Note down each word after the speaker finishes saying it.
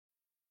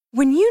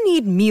When you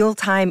need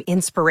mealtime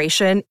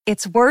inspiration,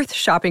 it's worth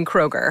shopping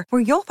Kroger,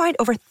 where you'll find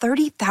over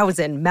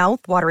 30,000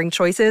 mouth-watering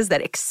choices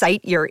that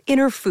excite your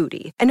inner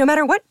foodie. And no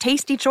matter what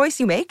tasty choice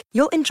you make,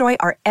 you'll enjoy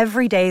our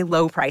everyday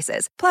low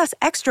prices, plus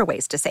extra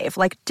ways to save,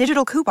 like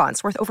digital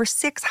coupons worth over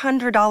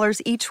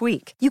 $600 each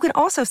week. You can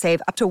also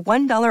save up to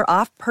 $1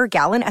 off per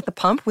gallon at the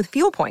pump with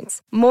fuel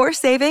points. More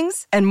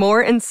savings and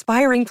more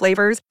inspiring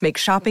flavors make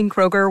shopping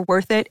Kroger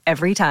worth it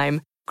every time.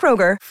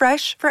 Kroger,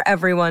 fresh for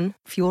everyone.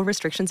 Fuel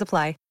restrictions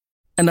apply.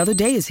 Another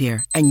day is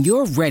here, and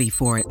you're ready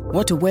for it.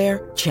 What to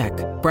wear? Check.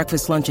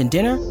 Breakfast, lunch, and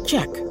dinner?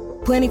 Check.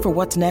 Planning for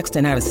what's next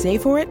and how to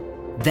save for it?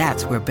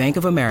 That's where Bank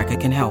of America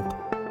can help.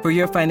 For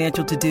your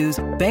financial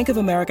to-dos, Bank of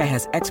America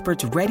has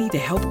experts ready to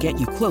help get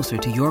you closer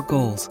to your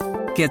goals.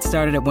 Get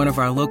started at one of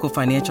our local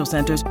financial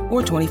centers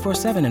or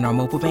 24/7 in our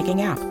mobile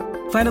banking app.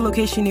 Find a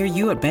location near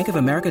you at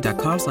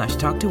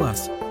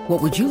bankofamerica.com/talktous. What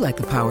would you like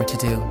the power to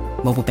do?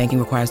 Mobile banking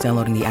requires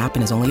downloading the app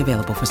and is only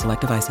available for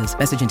select devices.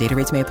 Message and data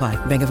rates may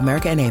apply. Bank of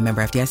America N.A.,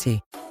 member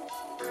FDIC.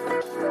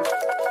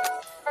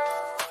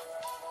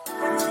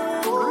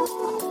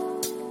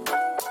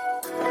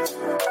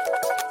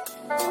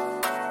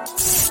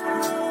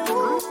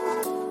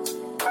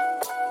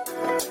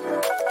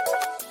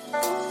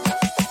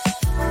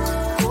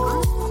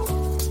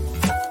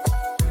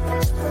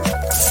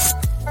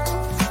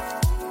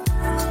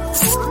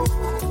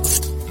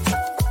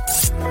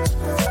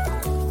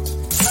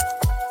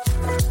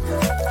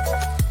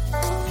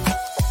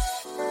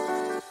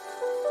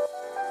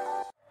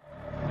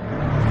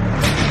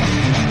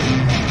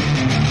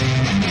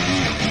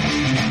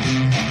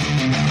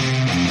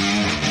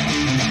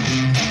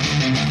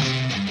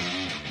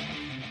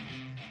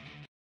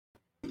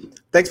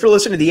 Thanks for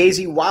listening to the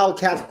AZ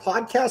Wildcats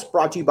podcast,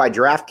 brought to you by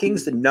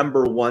DraftKings, the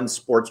 #1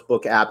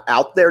 sportsbook app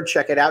out there.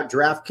 Check it out,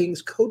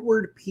 DraftKings, code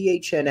word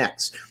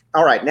PHNX.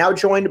 All right, now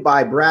joined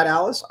by Brad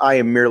Alice. I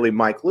am merely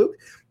Mike Luke.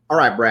 All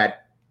right, Brad,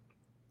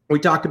 we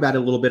talked about it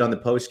a little bit on the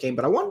post game,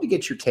 but I wanted to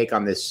get your take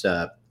on this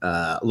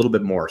a little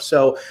bit more.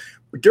 So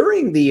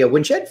during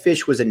when Jedd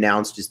Fisch was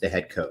announced as the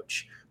head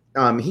coach,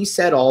 he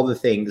said all the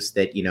things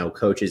that,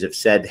 coaches have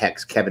said.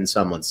 Heck, Kevin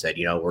Sumlin said,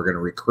 we're going to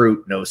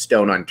recruit, no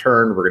stone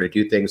unturned. We're going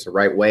to do things the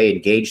right way,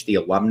 engage the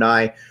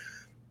alumni.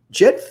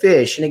 Jedd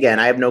Fisch, and again,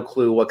 I have no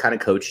clue what kind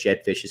of coach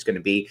Jedd Fisch is going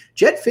to be.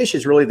 Jedd Fisch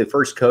is really the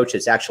first coach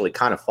that's actually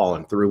kind of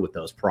fallen through with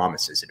those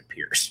promises, it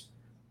appears.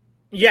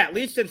 Yeah, at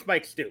least since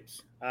Mike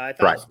Stoops. I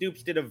thought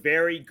Stoops did a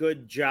very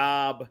good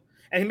job.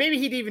 And maybe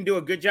he'd even do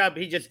a good job.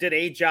 He just did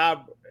a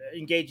job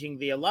engaging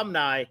the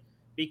alumni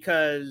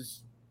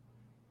because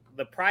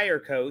the prior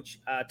coach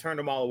turned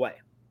them all away.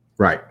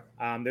 Right.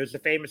 There's a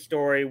famous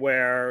story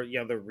where,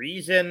 the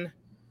reason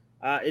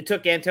it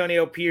took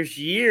Antonio Pierce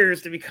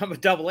years to become a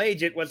double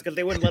agent was because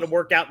they wouldn't let him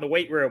work out in the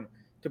weight room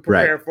to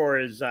prepare for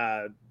his,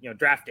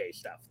 draft day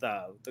stuff,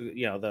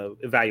 the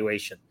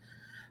evaluation.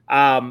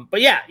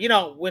 But yeah,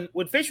 when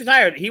Fisch was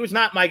hired, he was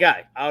not my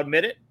guy. I'll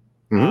admit it.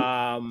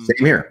 Mm-hmm.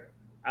 Same here.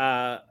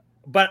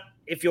 But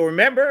if you'll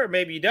remember, or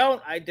maybe you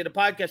don't, I did a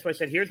podcast where I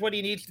said, here's what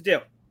he needs to do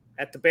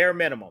at the bare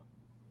minimum.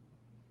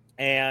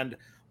 And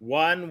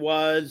one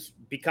was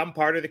become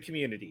part of the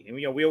community. And,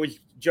 we always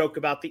joke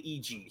about the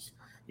EGs.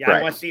 Yeah,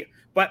 I want to see.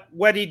 But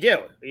what did he do?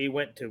 He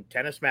went to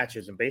tennis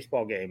matches and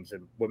baseball games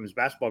and women's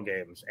basketball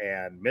games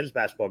and men's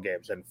basketball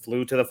games and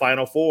flew to the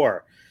Final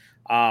Four.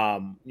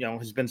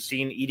 Has been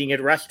seen eating at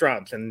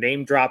restaurants and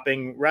name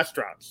dropping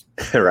restaurants.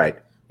 Right.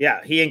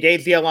 Yeah, he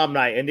engaged the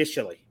alumni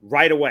initially,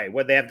 right away.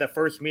 When they have the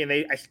first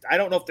meeting, I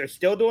don't know if they're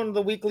still doing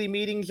the weekly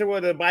meetings or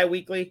whether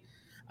bi-weekly,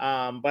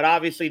 but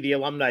obviously the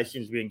alumni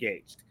seems to be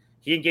engaged.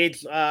 He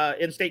engaged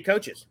in-state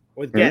coaches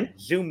with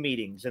Zoom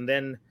meetings, and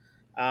then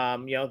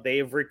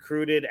they've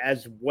recruited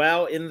as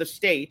well in the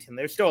state, and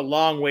there's still a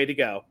long way to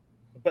go.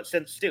 But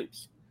since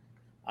Stoops,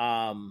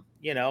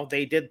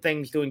 they did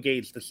things to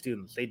engage the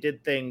students. They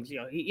did things,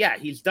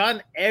 he's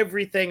done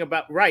everything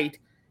about right.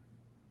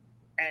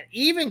 And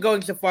even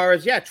going so far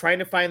as, trying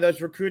to find those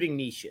recruiting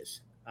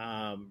niches.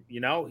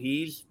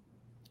 He's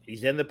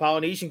in the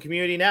Polynesian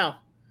community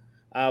now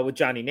with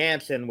Johnny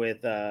Nance and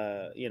with,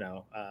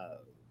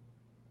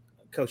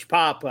 Coach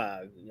Pop,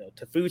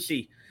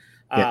 Tafusi.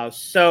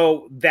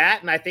 So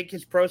that, and I think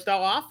his pro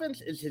style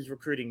offense is his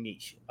recruiting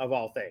niche of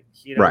all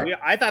things.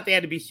 I thought they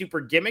had to be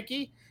super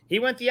gimmicky. He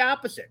went the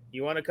opposite.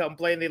 You want to come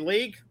play in the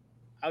league?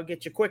 I'll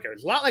get you quicker.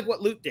 It's a lot like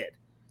what Lute did.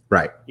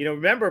 Right.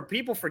 Remember,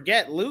 people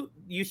forget Lute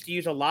used to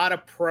use a lot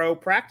of pro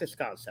practice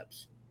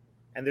concepts.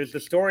 And there's the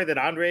story that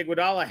Andre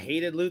Iguodala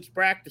hated Lute's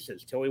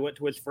practices till he went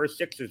to his first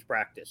Sixers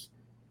practice.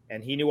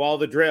 And he knew all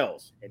the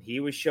drills. And he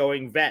was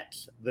showing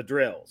vets the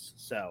drills.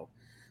 So,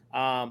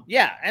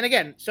 and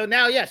again, so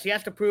now, yes, he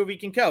has to prove he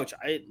can coach.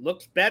 It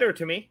looks better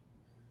to me.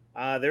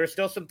 There are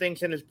still some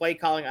things in his play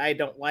calling I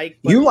don't like.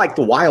 You like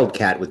the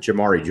Wildcat with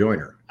Jamari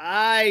Joyner.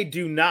 I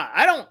do not.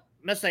 I don't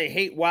necessarily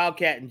hate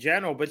Wildcat in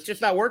general, but it's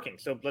just not working.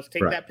 So let's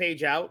take that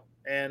page out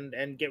and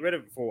get rid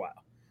of it for a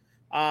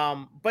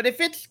while. But if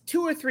it's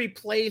 2 or 3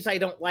 plays I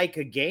don't like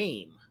a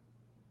game,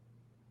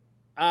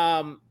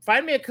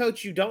 find me a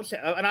coach you don't say,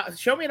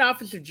 show me an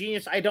offensive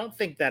genius I don't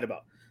think that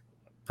about.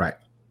 Right.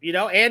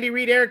 Andy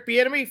Reid, Eric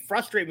Bieniemy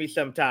frustrate me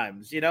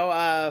sometimes.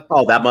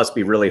 That must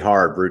be really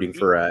hard rooting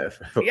for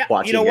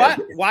watching. You know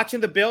what? Watching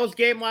the Bills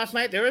game last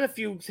night, there were a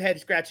few head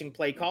scratching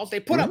play calls. They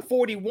put up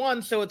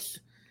 41, so it's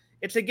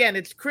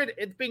being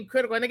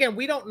critical. And again,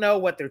 we don't know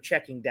what they're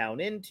checking down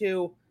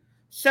into.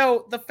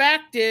 So the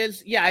fact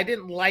is, I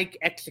didn't like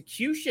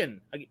execution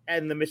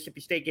in the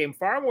Mississippi State game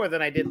far more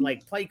than I didn't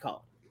like play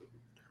calling.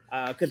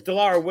 Because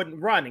DeLara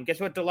wouldn't run. And guess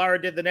what DeLara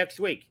did the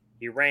next week?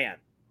 He ran.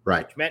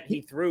 Right. Which meant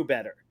he threw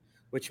better.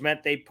 Which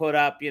meant they put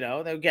up,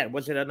 again,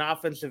 was it an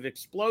offensive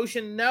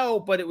explosion? No,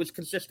 but it was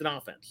consistent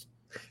offense.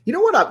 You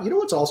know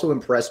what's also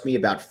impressed me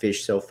about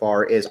Fisch so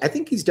far is I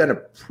think he's done a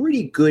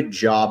pretty good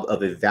job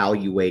of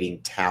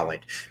evaluating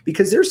talent,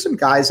 because there's some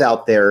guys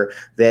out there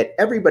that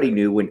everybody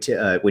knew when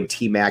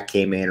T-Mac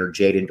came in, or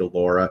Jaden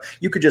DeLora.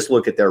 You could just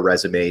look at their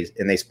resumes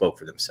and they spoke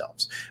for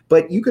themselves.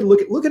 But you could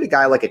look at a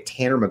guy like a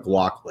Tanner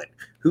McLaughlin,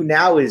 who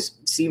now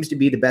seems to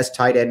be the best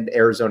tight end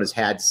Arizona's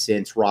had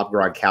since Rob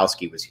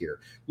Gronkowski was here.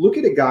 Look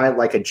at a guy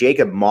like a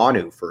Jacob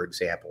Manu, for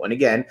example. And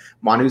again,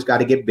 Manu's got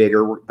to get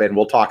bigger, and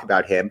we'll talk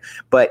about him.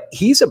 But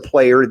he's a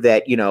player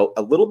that,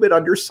 a little bit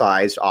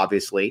undersized,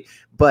 obviously,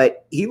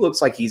 but he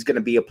looks like he's going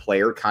to be a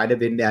player kind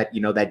of in that,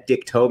 that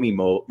Dick Tomey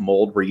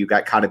mold where you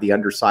got kind of the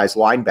undersized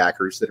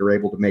linebackers that are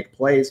able to make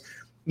plays.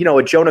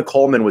 A Jonah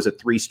Coleman was a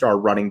 3-star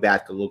running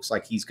back that looks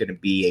like he's going to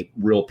be a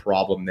real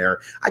problem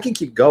there. I can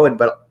keep going,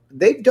 but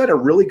they've done a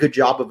really good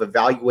job of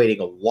evaluating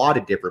a lot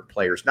of different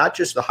players, not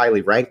just the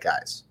highly ranked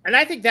guys. And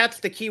I think that's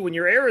the key. When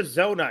you're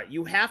Arizona,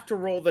 you have to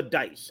roll the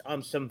dice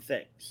on some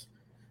things.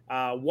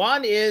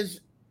 One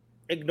is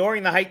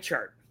ignoring the height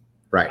chart.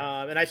 Right.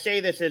 And I say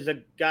this as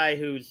a guy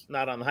who's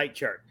not on the height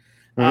chart.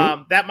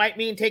 That might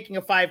mean taking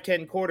a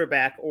 5'10"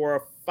 quarterback, or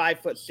a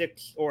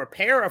 5'6", or a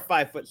pair of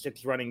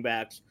 5'6" running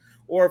backs,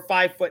 or a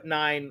 5'9"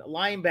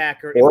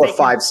 linebacker, or a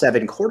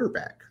 5'7"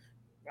 quarterback.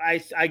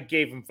 I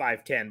gave him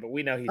 5'10", but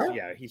we know he's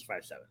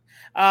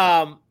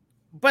 5'7".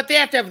 But they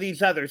have to have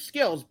these other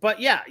skills. But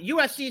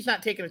USC is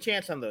not taking a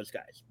chance on those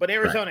guys, but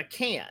Arizona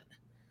can.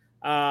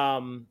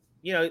 Tomey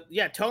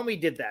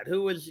did that.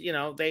 Who was,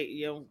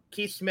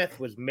 Keith Smith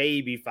was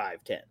maybe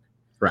 5'10".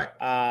 Right.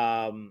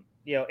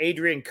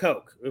 Adrian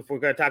Koch, if we're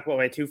going to talk about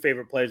my two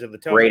favorite players of the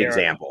Tomey great era,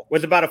 example,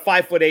 was about a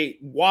 5'8"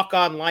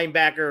 walk-on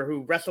linebacker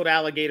who wrestled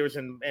alligators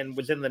and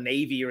was in the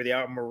Navy or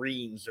the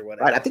Marines or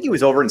whatever. Right. I think he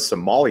was over in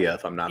Somalia,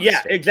 if I'm not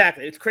mistaken. Yeah,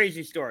 exactly. It's a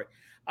crazy story.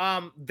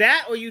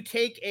 That, or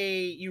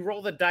you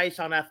roll the dice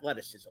on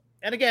athleticism.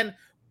 And again,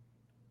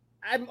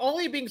 I'm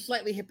only being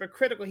slightly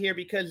hypocritical here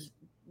because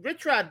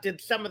Rich Rod did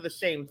some of the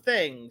same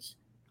things,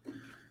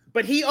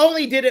 but he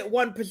only did it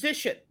one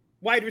position.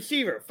 Wide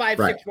receiver,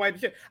 5'6" wide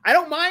receiver. I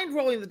don't mind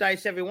rolling the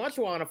dice every once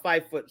in a while on a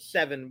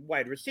 5'7"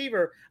 wide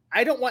receiver.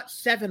 I don't want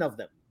 7 of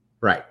them.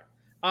 Right.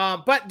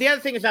 But the other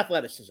thing is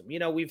athleticism.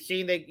 We've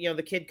seen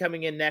the kid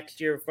coming in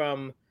next year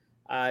from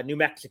New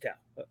Mexico,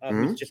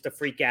 who's just a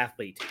freak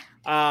athlete.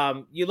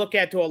 You look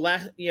at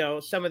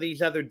some of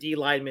these other D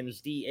linemen,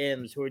 D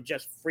ends who are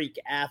just freak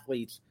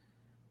athletes.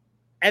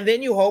 And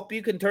then you hope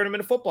you can turn them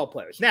into football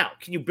players. Now,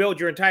 can you build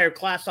your entire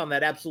class on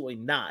that? Absolutely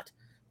not.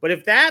 But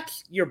if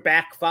that's your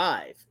back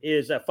five,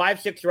 is a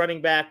 5'6"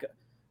 running back,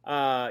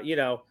 a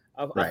 5'8"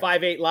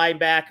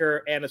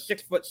 linebacker, and a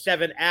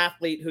 6'7"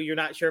 athlete who you're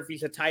not sure if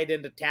he's a tight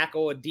end, a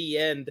tackle, a D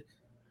end,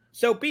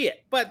 so be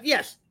it. But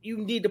yes, you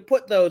need to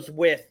put those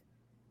with,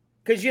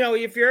 because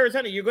if you're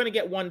Arizona, you're going to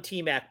get one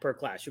T-Mac per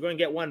class. You're going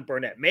to get one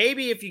Burnett.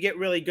 Maybe if you get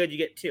really good, you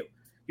get 2.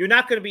 You're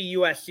not going to be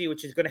USC,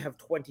 which is going to have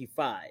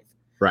 25.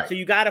 Right. So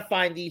you got to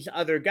find these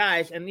other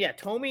guys. And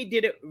Tomey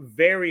did it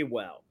very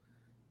well.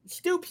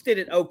 Stoops did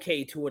it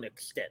okay to an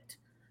extent.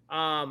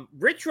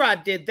 Rich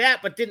Rod did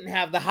that, but didn't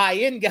have the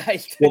high-end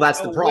guys. Well, that's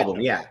the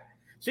problem, yeah.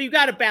 So you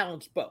got to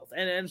balance both.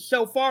 And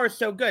so far,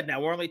 so good. Now,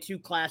 we're only 2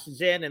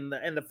 classes in,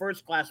 and the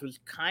first class was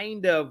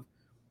kind of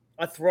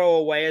a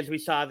throwaway, as we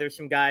saw. There's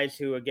some guys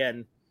who,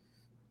 again,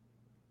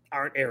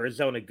 aren't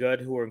Arizona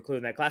good who are included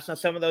in that class. Now,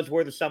 some of those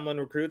were the Sumlin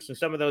recruits, and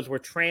some of those were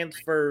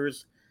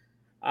transfers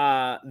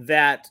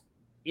that,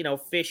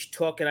 Fisch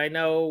took. And I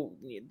know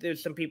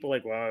there's some people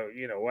like, well,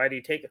 why do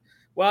you take it?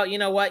 Well, you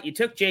know what? You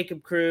took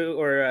Jacob Cruz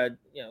or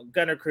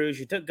Gunnar Cruz.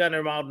 You took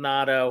Gunnar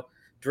Maldonado,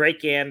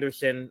 Drake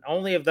Anderson.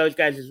 Only of those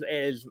guys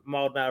is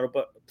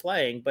Maldonado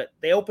playing, but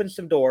they opened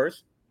some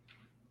doors.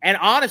 And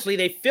honestly,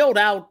 they filled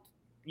out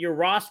your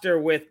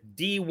roster with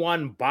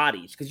D1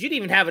 bodies because you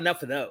didn't even have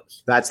enough of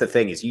those. That's the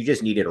thing, is you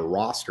just needed a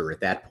roster at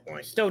that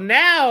point. So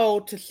now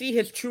to see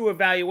his true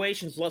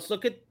evaluations, let's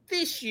look at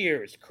this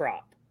year's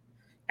crop.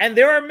 And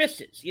there are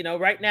misses.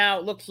 Right now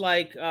it looks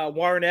like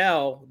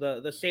Warnell,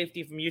 the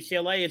safety from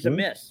UCLA, is a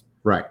miss.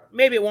 Right.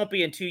 Maybe it won't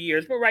be in 2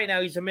 years, but right now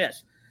he's a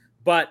miss.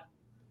 But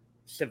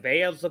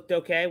Surveillance looked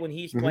okay when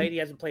he's played. He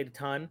hasn't played a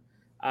ton.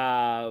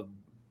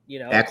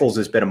 Eccles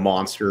has been a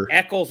monster.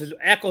 Eccles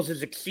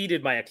has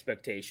exceeded my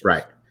expectations.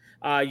 Right.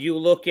 You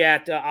look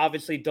at,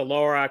 obviously,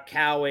 DeLora,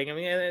 Cowing. I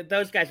mean,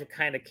 those guys are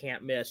kind of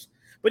can't miss.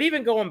 But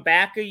even going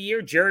back a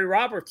year, Jerry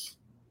Roberts.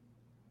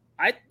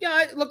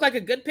 It looked like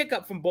a good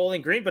pickup from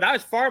Bowling Green, but I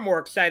was far more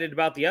excited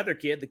about the other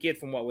kid,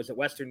 from what was it,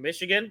 Western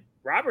Michigan.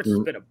 Roberts has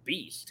been a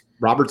beast.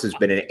 Roberts has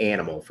been an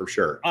animal for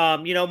sure.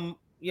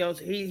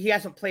 He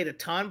hasn't played a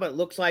ton, but it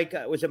looks like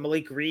was it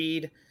Malik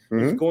Reed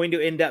is going to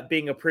end up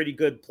being a pretty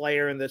good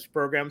player in this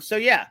program. So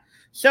yeah,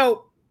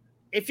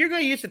 if you're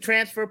going to use the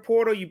transfer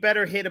portal, you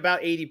better hit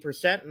about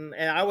 80%. And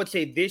I would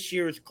say this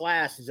year's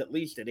class is at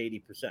least at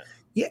 80%.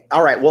 Yeah.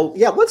 All right. Well,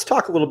 yeah, let's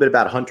talk a little bit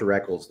about Hunter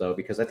Echols, though,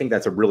 because I think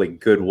that's a really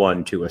good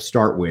one to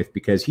start with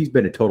because he's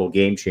been a total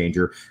game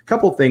changer. A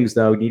couple of things,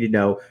 though, you need to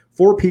know.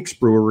 Four Peaks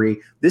Brewery,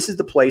 this is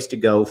the place to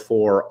go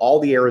for all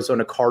the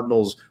Arizona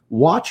Cardinals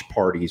watch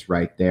parties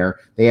right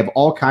there. They have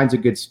all kinds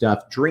of good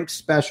stuff, drink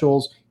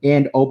specials,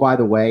 and, oh, by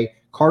the way,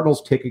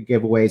 Cardinals ticket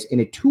giveaways in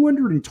a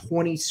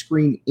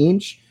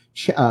 220-screen-inch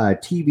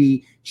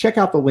TV. Check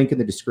out the link in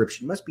the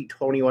description. Must be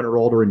 21 or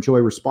older. Enjoy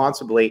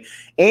responsibly.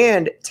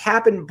 And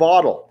Tap and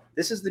Bottle.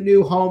 This is the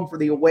new home for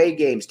the away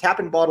games. Tap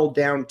and Bottle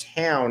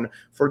downtown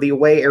for the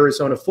away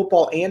Arizona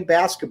football and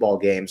basketball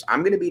games.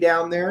 I'm going to be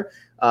down there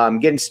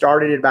getting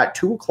started at about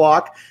 2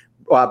 o'clock.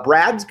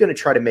 Brad's going to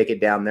try to make it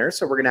down there,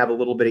 so we're going to have a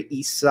little bit of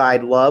East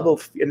Side love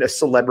of a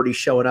celebrity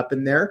showing up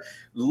in there.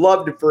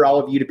 Love for all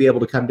of you to be able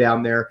to come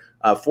down there.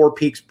 Four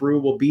Peaks Brew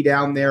will be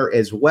down there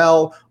as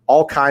well.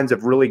 All kinds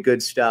of really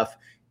good stuff.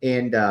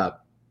 And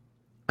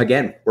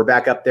again, we're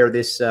back up there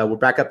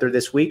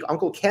this week.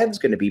 Uncle Kev's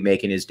going to be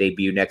making his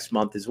debut next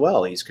month as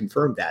well. He's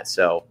confirmed that.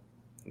 So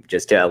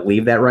just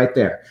leave that right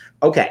there.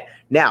 Okay,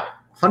 now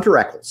Hunter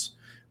Echols.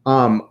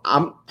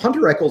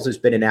 Hunter Echols has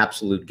been an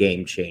absolute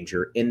game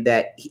changer in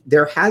that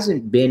there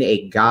hasn't been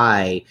a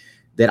guy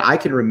that I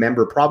can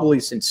remember probably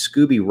since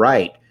Scooby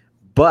Wright,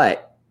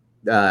 but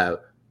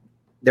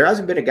there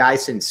hasn't been a guy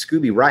since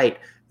Scooby Wright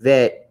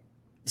that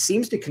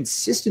seems to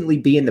consistently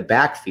be in the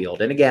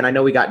backfield. And again, I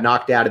know he got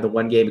knocked out in the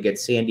one game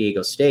against San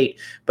Diego State,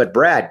 but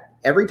Brad,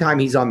 every time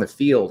he's on the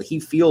field, he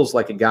feels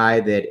like a guy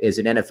that is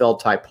an NFL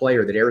type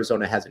player that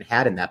Arizona hasn't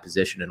had in that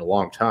position in a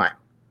long time.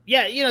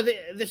 Yeah,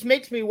 this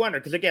makes me wonder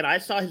because again, I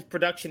saw his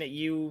production at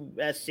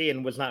USC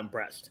and was not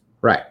impressed.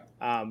 Right.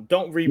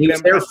 Don't remember. He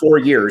was there 4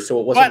 years, so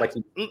it wasn't like.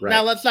 Right.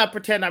 Now let's not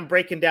pretend I'm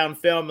breaking down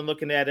film and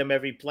looking at him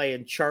every play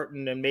and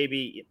charting, and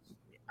maybe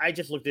I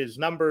just looked at his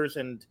numbers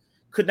and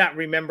could not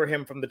remember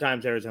him from the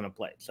times Arizona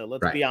played. So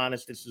let's be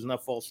honest, this isn't a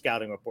full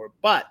scouting report.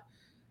 But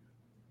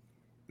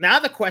now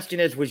the question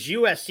is, was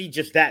USC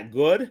just that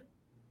good?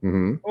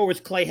 Or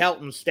was Clay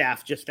Helton's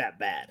staff just that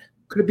bad?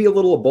 Could it be a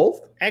little of both?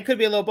 It could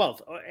be a little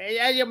both.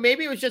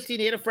 Maybe it was just he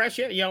needed a fresh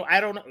air.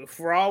 I don't know.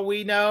 For all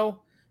we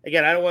know,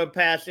 again, I don't want to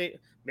pass it.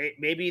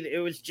 Maybe it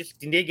was just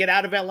he needed to get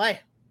out of LA.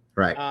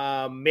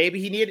 Right. Maybe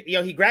he needed,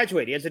 he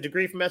graduated. He has a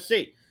degree from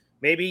SC.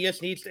 Maybe he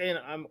just needs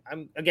to,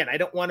 again, I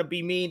don't want to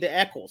be mean to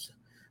Echols.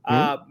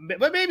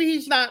 But maybe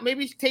he's not.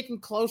 Maybe he's taking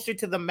closer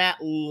to the Matt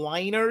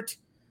Leinart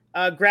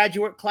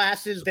graduate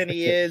classes than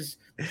he is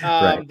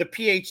the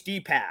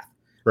PhD path.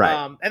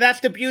 Right. And that's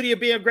the beauty of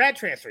being a grad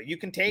transfer. You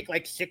can take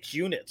like 6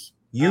 units.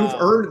 You've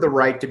earned the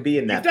right to be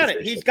in that. You've done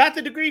it. He's got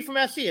the degree from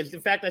SC. In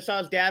fact, I saw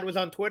his dad was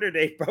on Twitter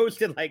today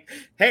posted like,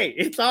 "Hey,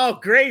 it's all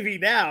gravy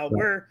now.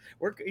 Right.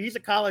 He's a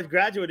college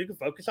graduate who can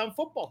focus on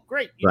football.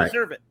 Great, you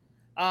deserve it."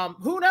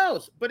 Who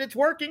knows? But it's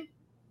working.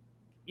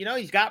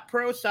 He's got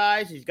pro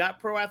size. He's got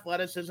pro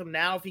athleticism.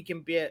 Now, if he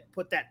can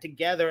put that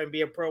together and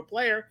be a pro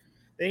player,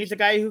 then he's a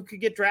guy who could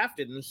get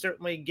drafted and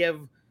certainly give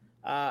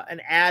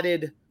an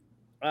added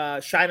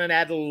shine an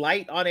added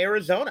light on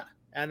Arizona.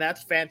 And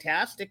that's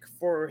fantastic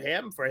for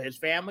him, for his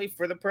family,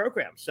 for the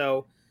program.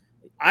 So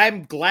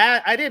I'm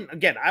glad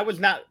he's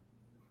not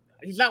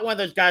one of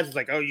those guys who's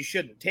like, oh, you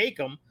shouldn't take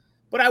him.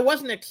 But I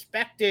wasn't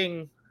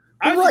expecting,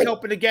 I was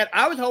hoping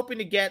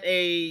to get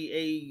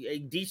a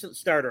decent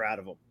starter out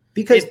of him.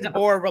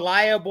 Or a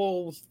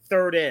reliable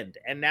third end.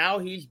 And now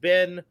he's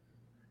been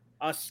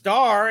a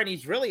star, and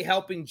he's really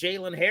helping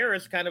Jalen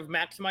Harris kind of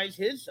maximize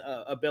his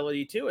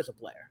ability too as a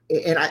player.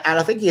 And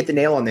I think you hit the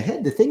nail on the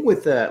head. The thing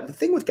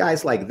with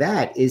guys like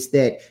that is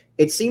that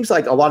it seems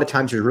like a lot of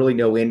times there's really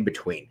no in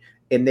between,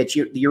 in that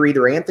you're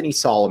either Anthony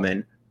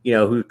Solomon,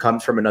 who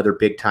comes from another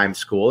big time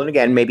school, and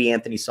again maybe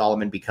Anthony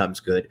Solomon becomes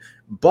good,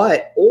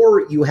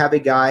 or you have a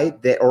guy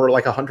or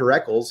like a Hunter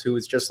Echols who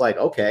is just like,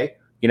 okay,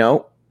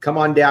 come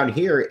on down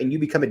here and you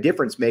become a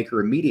difference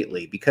maker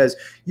immediately, because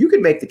you could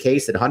make the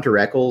case that Hunter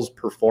Echols'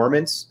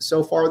 performance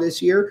so far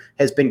this year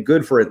has been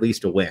good for at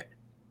least a win.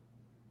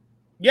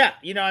 Yeah.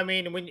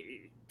 When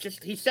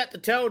he set the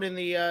tone in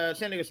the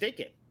San Diego State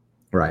game.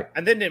 Right.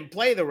 And then didn't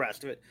play the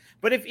rest of it.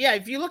 But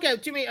if you look at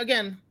it to me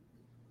again,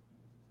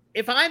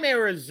 if I'm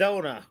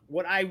Arizona,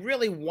 what I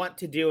really want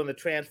to do in the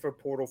transfer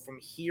portal from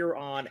here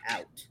on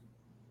out,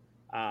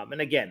 and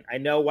again, I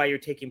know why you're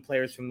taking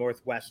players from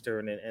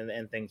Northwestern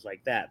and things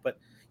like that, but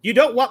you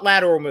don't want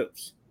lateral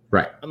moves,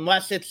 right?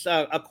 Unless it's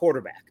a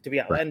quarterback, to be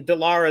honest. Right. And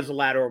Delara is a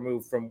lateral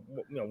move from,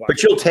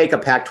 but you'll take a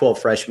Pac-12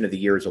 freshman of the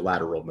year as a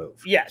lateral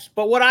move. Yes,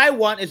 but what I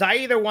want is I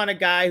either want a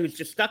guy who's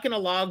just stuck in a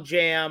log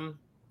jam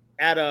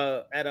at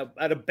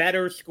a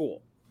better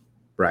school,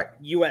 right?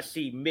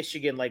 USC,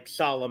 Michigan, like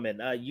Solomon,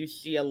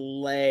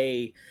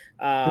 UCLA,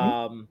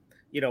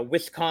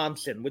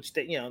 Wisconsin,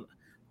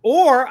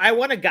 or I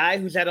want a guy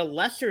who's at a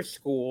lesser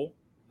school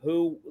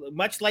who,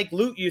 much like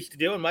Lute used to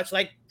do, and much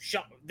like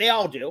they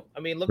all do. I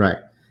mean, look,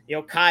 at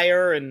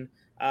Kyer and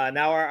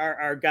now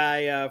our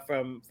guy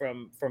from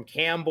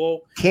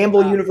Campbell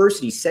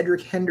University,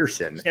 Cedric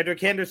Henderson. I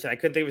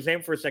couldn't think of his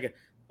name for a second.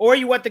 Or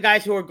you want the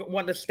guys who are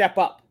wanting to step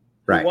up,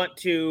 who want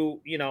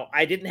to,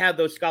 I didn't have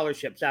those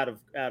scholarships out of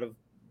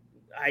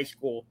high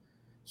school,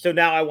 so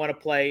now I want to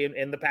play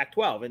in the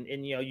Pac-12,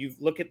 and you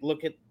look at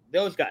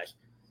those guys.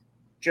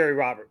 Jerry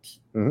Roberts,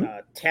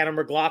 Tanner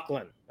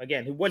McLaughlin,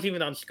 again, who wasn't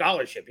even on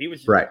scholarship. He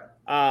was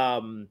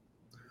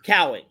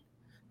Cowing.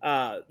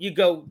 You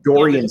go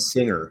Dorian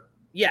Singer.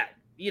 Yeah,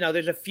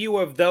 there's a few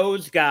of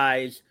those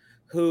guys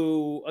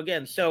who,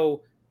 again,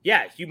 so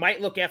yeah, you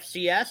might look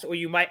FCS, or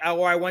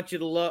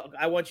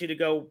I want you to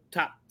go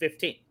top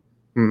 15.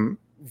 Mm-hmm.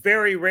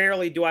 Very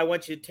rarely do I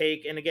want you to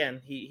take, and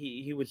again,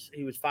 he was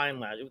fine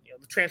last.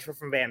 The transfer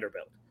from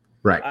Vanderbilt,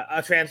 right?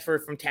 A transfer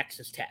from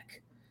Texas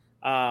Tech.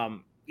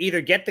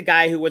 Either get the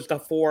guy who was the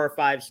 4 or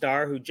 5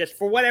 star who just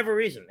for whatever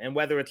reason, and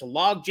whether it's a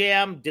log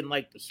jam, didn't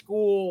like the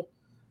school,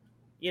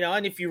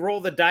 and if you roll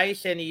the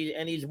dice and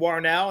he's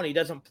worn out and he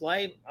doesn't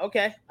play,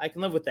 okay, I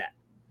can live with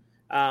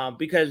that.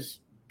 Because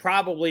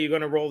probably you're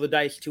going to roll the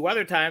dice 2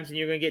 other times and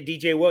you're going to get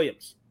DJ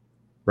Williams.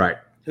 Right.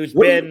 Who's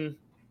been,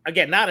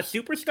 again, not a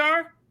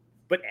superstar,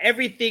 but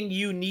everything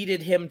you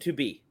needed him to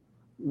be.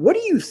 What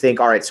do you think?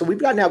 All right, so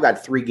we've now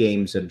got 3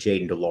 games of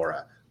Jayden de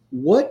Laura.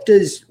 What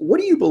do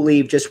you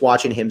believe, just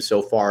watching him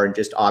so far and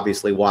just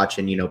obviously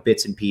watching,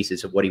 bits and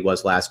pieces of what he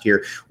was last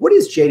year? What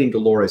is Jayden de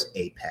Laura's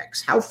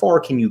apex? How far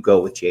can you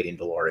go with Jayden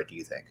de Laura, do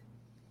you think?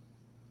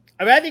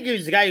 I think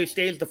he's the guy who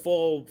stays the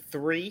full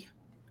 3.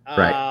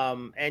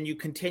 Right. And you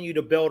continue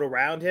to build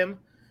around him,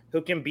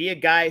 who can be a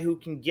guy who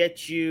can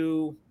get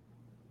you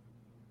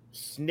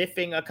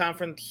sniffing a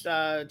conference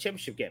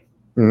championship game.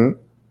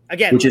 Mm-hmm.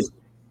 Again, which is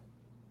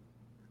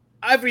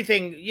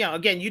everything,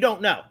 again, you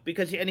don't know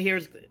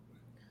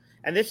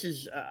and this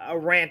is a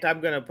rant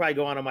I'm going to probably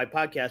go on my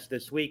podcast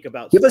this week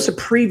about. Give us a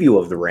preview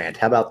of the rant.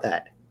 How about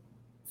that?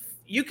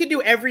 You can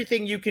do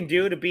everything you can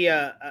do to be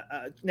a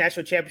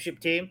national championship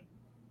team,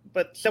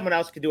 but someone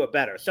else could do it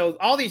better. So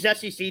all these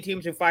SEC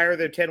teams who fire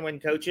their 10-win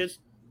coaches,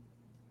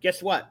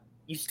 guess what?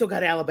 You still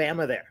got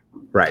Alabama there.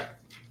 Right.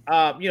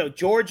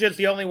 Georgia's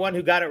the only one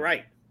who got it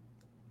right,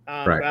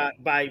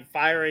 by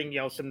firing,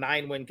 some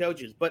 9-win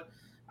coaches. But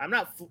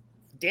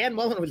Dan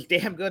Mullen was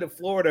damn good at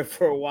Florida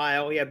for a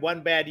while. He had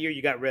one bad year.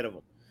 You got rid of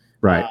him.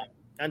 Right.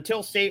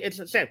 It's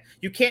the same.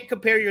 You can't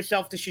compare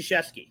yourself to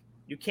Krzyzewski.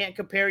 You can't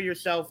compare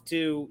yourself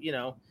to,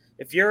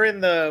 if you're in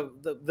the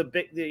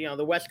big,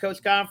 the West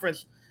Coast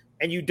Conference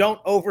and you don't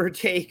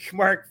overtake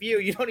Mark Few,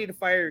 you don't need to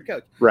fire your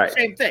coach. Right.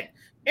 Same thing.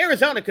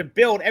 Arizona could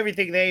build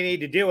everything they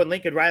need to do, and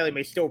Lincoln Riley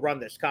may still run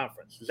this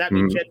conference. Does that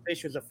mean Jed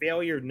Fish was a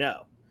failure?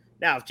 No.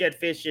 Now, if Jed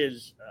Fish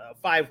is a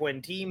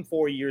 5-win team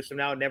 4 years from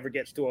now and never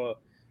gets to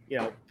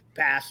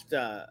past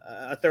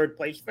a third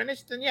place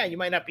finish, then yeah, you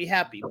might not be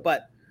happy.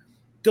 But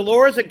de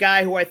Laura's a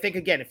guy who I think,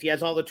 again, if he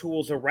has all the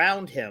tools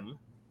around him,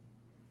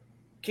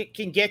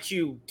 can get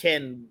you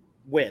 10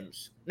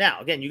 wins.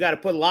 Now, again, you got to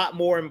put a lot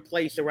more in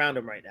place around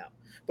him right now.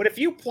 But if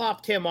you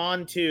plopped him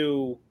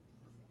onto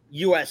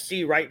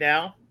USC right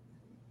now,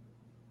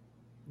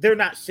 they're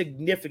not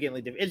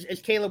significantly different.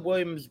 Is Caleb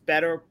Williams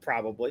better?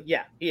 Probably.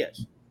 Yeah, he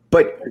is.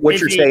 But what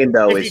you're saying,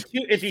 though, is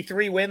he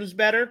 3 wins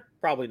better?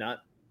 Probably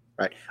not.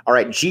 Right. All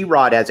right.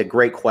 G-Rod has a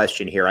great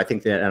question here. I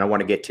think that, and I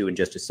want to get to in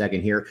just a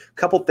second here. A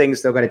couple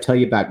things they're going to tell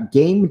you about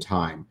Game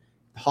Time,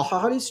 the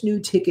hottest new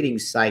ticketing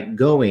site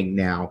going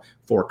now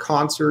for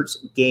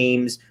concerts,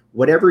 games,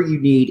 whatever you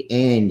need.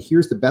 And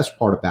here's the best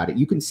part about it.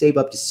 You can save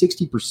up to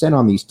 60%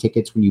 on these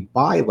tickets when you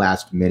buy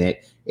last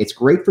minute. It's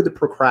great for the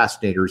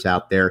procrastinators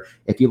out there.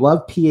 If you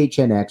love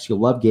PHNX, you'll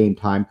love Game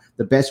Time.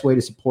 The best way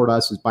to support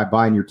us is by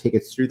buying your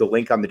tickets through the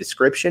link on the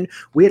description.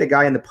 We had a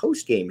guy in the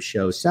post-game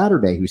show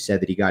Saturday who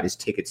said that he got his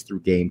tickets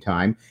through Game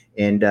Time.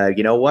 And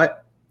you know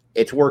what?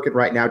 It's working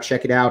right now.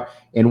 Check it out.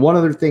 And one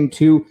other thing,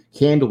 too,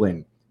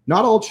 Candlin.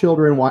 Not all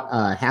children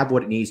have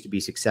what it needs to be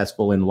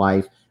successful in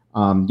life.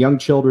 Young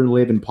children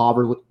live in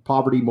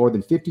poverty. More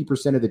than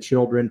 50% of the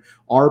children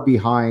are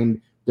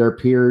behind their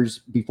peers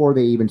before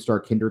they even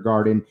start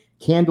kindergarten.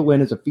 Candlin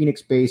is a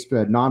Phoenix-based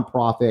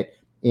nonprofit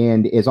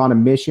and is on a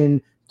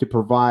mission to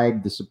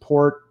provide the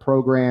support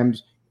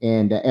programs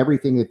and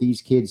everything that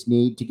these kids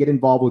need. To get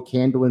involved with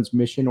Candlin's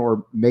mission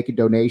or make a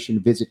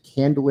donation, visit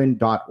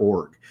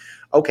candlin.org.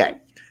 Okay.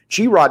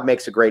 G-Rod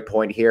makes a great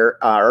point here,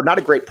 or not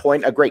a great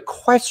point, a great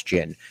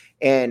question.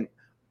 And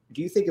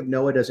do you think if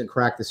Noah doesn't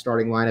crack the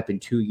starting lineup in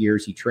 2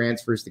 years, he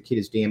transfers? The kid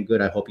is damn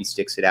good. I hope he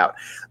sticks it out.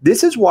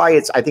 This is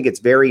why I think it's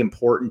very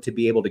important to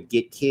be able to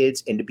get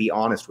kids and to be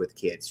honest with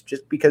kids.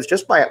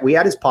 We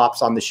had his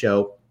pops on the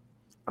show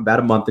about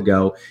a month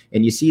ago,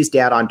 and you see his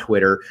dad on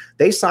Twitter.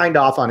 They signed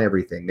off on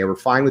everything. They were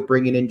fine with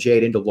bringing in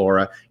Jayden de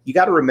Laura. You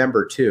got to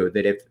remember, too,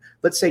 that if,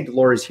 let's say de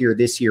Laura's here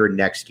this year and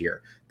next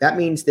year, That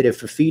means that if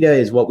Fifita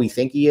is what we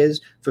think he is,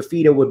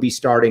 Fifita would be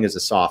starting as a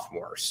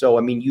sophomore. So,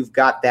 I mean, you've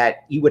got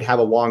that. He would have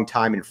a long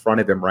time in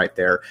front of him right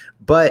there.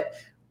 But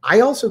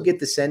I also get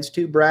the sense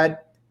too, Brad,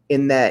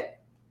 in that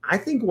I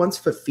think once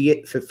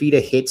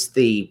Fifita hits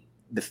the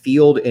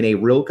field in a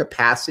real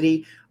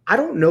capacity, I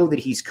don't know that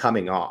he's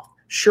coming off.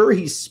 Sure,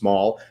 he's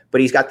small, but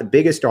he's got the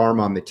biggest arm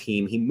on the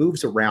team. He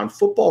moves around.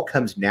 Football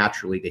comes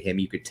naturally to him.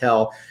 You could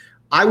tell.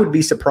 I would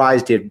be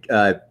surprised if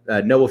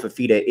Noah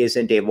Fifita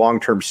isn't a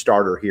long-term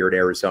starter here at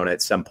Arizona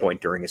at some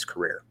point during his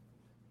career.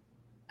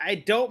 I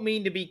don't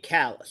mean to be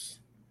callous,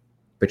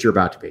 but you're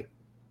about to be.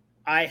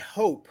 I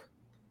hope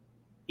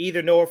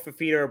either Noah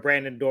Fifita or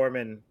Brandon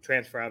Dorman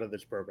transfer out of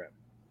this program.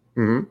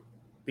 Mm-hmm.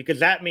 Because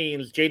that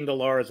means Jayden de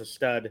Laura is a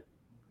stud,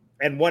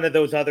 and one of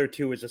those other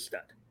two is a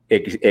stud.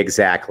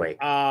 Exactly.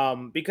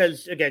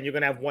 Because, again, you're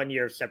going to have 1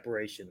 year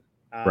separation.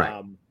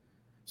 Right.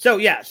 So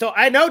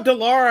I know de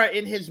Laura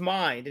in his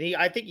mind, and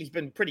I think he's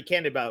been pretty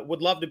candid about it,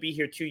 would love to be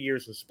here 2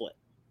 years and split.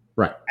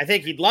 Right. I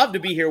think he'd love to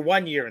be here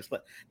 1 year and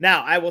split.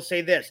 Now, I will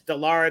say this. De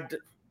Laura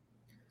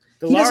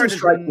does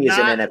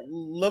not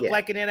look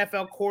like an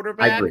NFL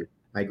quarterback.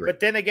 I agree. But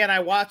then again, I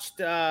watched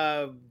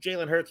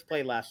Jalen Hurts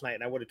play last night,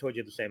 and I would have told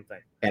you the same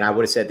thing. And I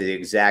would have said the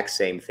exact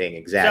same thing.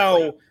 Exactly.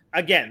 So,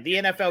 again, the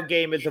NFL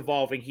game is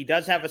evolving. He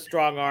does have a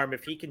strong arm.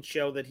 If he can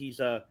show that he's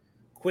a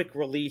quick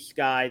release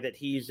guy, that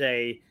he's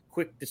a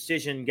quick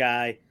decision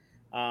guy,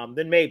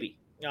 then maybe.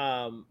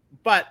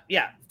 But,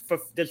 yeah,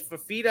 does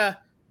Fifita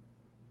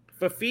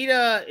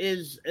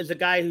is a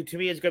guy who, to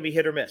me, is going to be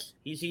hit or miss.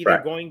 He's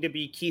either going to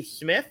be Keith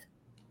Smith,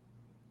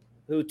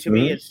 who to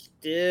me is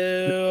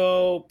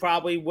still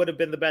probably would have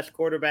been the best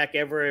quarterback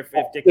ever. If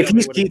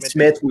he's Keith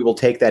Smith, we will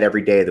take that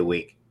every day of the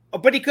week. Oh,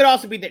 but he could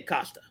also be Nick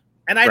Costa.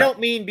 And I don't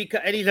mean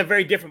and he's a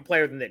very different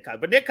player than Nick Costa.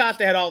 But Nick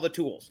Costa had all the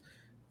tools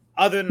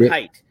other than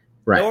height.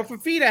 Right. Noah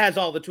Fifita has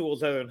all the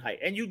tools other than height.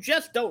 And you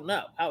just don't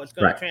know how it's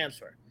going to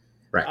transfer.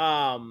 Right.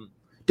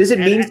 Does it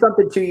mean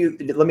something to you?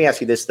 Let me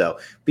ask you this, though.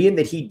 Being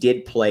that he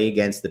did play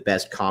against the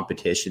best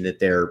competition that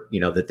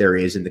there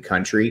is in the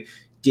country,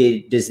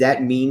 does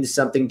that mean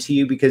something to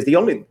you? Because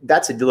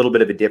that's a little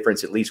bit of a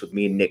difference, at least with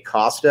me and Nick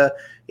Costa,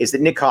 is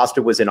that Nick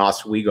Costa was in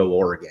Oswego,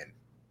 Oregon.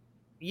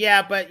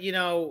 Yeah, but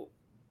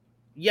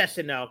yes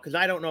and no, because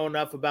I don't know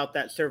enough about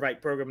that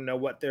Servite program to know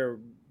what their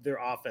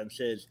offense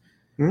is.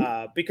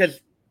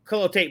 Because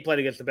Khalil Tate played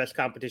against the best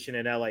competition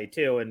in LA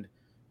too, and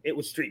it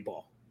was street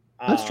ball.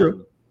 That's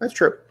true. That's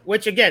true.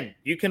 Which again,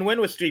 you can win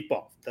with street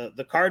ball.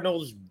 The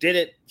Cardinals did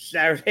it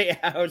Saturday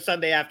or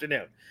Sunday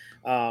afternoon.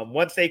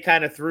 Once they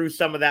kind of threw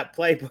some of that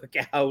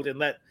playbook out and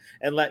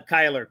let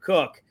Kyler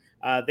cook,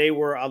 they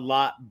were a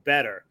lot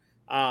better.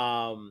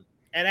 And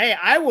hey,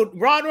 I will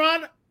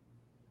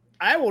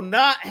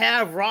not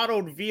have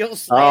Ronald Veal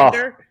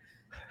slander. Oh.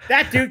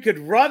 That dude could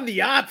run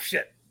the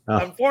option. Oh.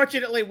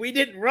 Unfortunately, we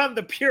didn't run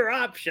the pure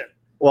option.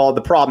 Well,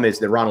 the problem is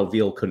that Ronald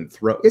Veal couldn't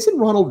throw. Isn't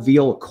Ronald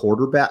Veal a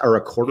quarterback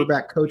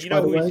coach? You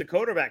know who he's the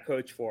quarterback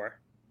coach for?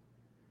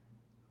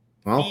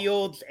 Well,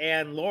 Fields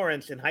and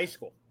Lawrence in high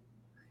school.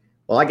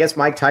 Well, I guess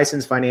Mike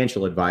Tyson's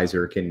financial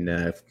advisor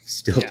can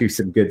still do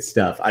some good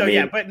stuff.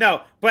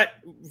 But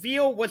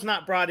Veal was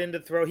not brought in to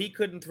throw. He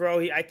couldn't throw.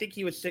 I think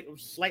he was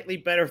slightly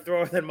better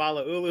thrower than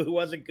Malaulu, who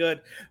wasn't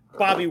good.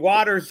 Bobby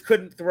Waters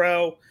couldn't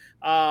throw.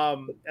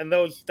 And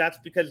that's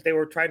because they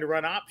were trying to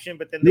run option,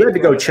 but then you had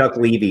to go Chuck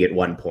Levy at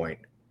one point.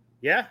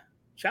 Yeah.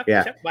 Chuck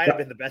might have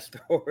been the best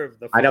thrower of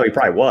the I know he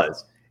probably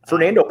was.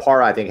 Fernando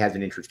Parra, I think, has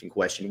an interesting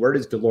question. Where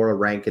does de Laura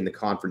rank in the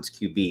conference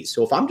QBs?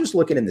 So if I'm just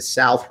looking in the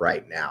South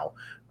right now,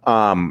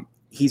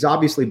 he's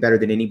obviously better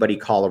than anybody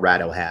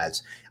Colorado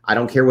has. I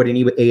don't care what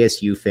any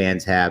ASU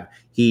fans have.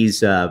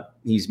 He's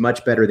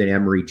much better than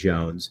Emory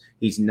Jones.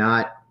 He's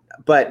not,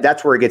 but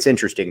that's where it gets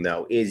interesting,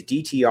 though. Is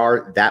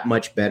DTR that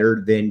much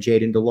better than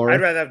Jayden de Laura? I'd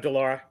rather have de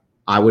Laura.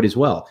 I would as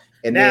well.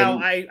 And now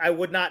I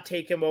would not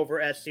take him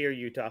over SC or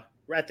Utah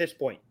at this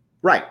point.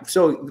 Right.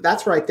 So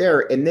that's right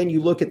there. And then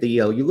you look at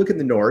you look in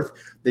the North,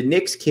 the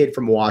Knicks kid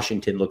from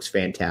Washington looks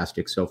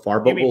fantastic so far,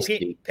 but we'll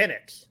see.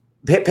 Penix,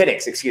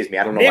 excuse me.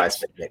 I don't know why I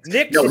said Knicks.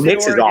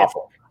 Knicks is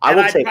awful. I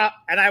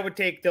would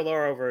take de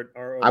Laura over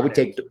I would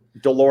take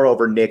de Laura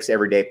over Knicks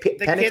every day.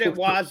 The kid at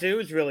Wazoo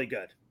is really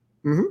good.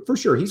 Mm-hmm, for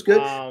sure. He's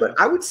good. But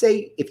I would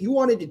say if you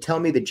wanted to tell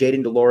me that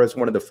Jayden de Laura is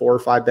one of the 4 or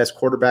 5 best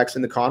quarterbacks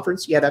in the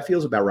conference, yeah, that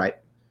feels about right.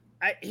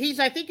 He's,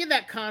 I think, in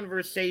that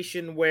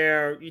conversation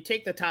where you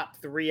take the top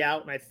 3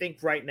 out, and I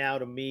think right now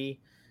to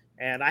me,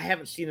 and I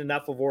haven't seen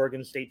enough of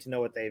Oregon State to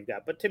know what they've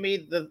got, but to me,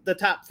 the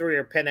top 3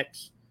 are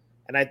Penix,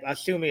 and I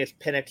assume it's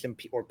Penix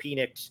or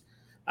Penix,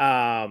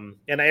 and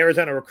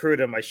Arizona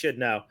recruited him. I should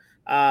know.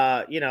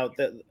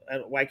 The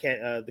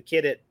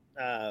kid at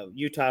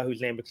Utah whose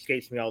name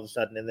escapes me all of a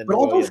sudden, and then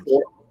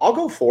I'll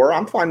go 4.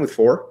 I'm fine with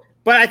 4.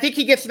 But I think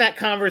he gets in that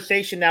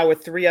conversation now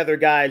with 3 other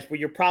guys where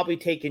you're probably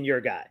taking your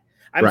guy.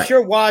 I'm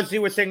sure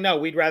Wazoo was saying, no,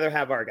 we'd rather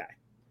have our guy.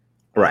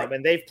 Right.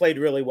 And they've played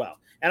really well.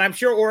 And I'm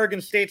sure Oregon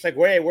State's like,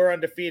 hey, we're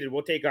undefeated.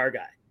 We'll take our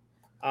guy.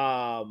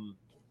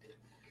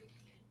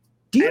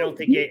 I don't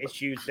think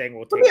ASU saying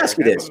we'll take. Let me ask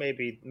you this.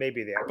 Maybe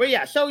there. But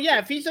yeah, so yeah,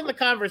 if he's in the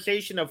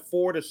conversation of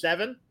 4 to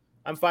 7,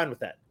 I'm fine with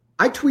that.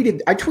 I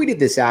tweeted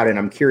this out, and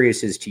I'm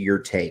curious as to your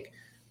take.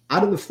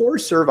 Out of the 4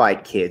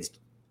 Servite kids,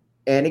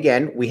 and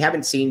again, we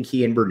haven't seen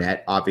Kean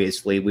Burnett,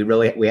 obviously.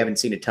 We haven't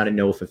seen a ton of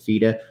Noah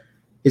Fifita.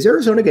 Is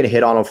Arizona going to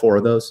hit on all 4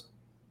 of those?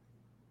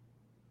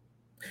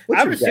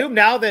 I would assume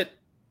now that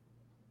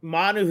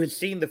Manu has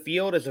seen the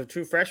field as a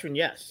true freshman,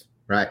 yes.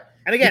 Right.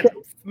 And again,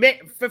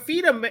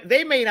 Fifita,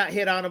 they may not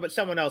hit on him, but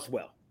someone else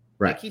will.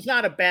 Right. Like, he's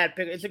not a bad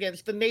pick.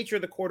 It's the nature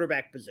of the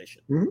quarterback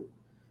position. Mm-hmm.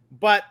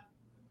 But,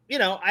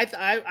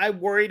 I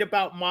worried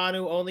about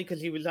Manu only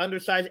because he was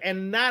undersized,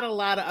 and not a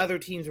lot of other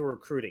teams were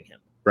recruiting him.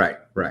 Right.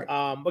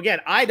 Again,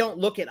 I don't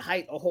look at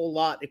height a whole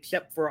lot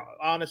except for,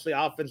 honestly,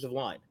 offensive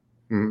line.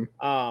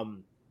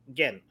 Mm-hmm.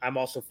 Again, I'm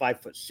also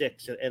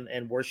 5'6"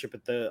 and worship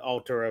at the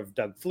altar of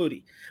Doug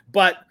Flutie.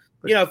 But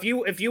if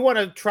you want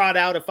to trot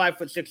out a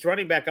 5'6"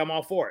 running back, I'm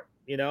all for it.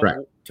 Right.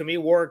 To me,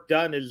 Warrick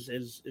Dunn is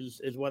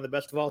one of the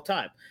best of all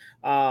time.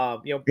 I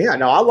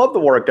love the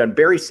Warrick Dunn.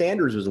 Barry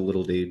Sanders was a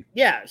little dude.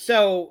 Yeah.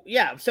 So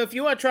if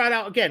you want to try it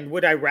out again,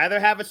 would I rather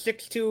have a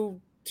 6'2",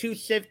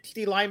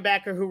 260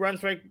 linebacker who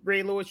runs like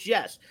Ray Lewis?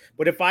 Yes.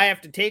 But if I have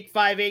to take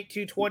 5'8",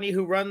 220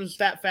 who runs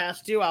that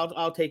fast too,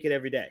 I'll take it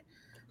every day.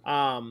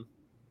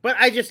 But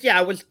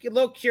I was a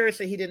little curious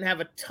that he didn't have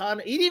a ton.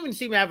 He didn't even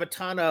seem to have a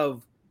ton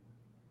of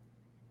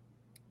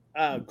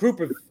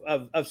group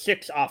of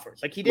 6 offers.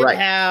 Like, he didn't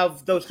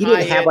have those. He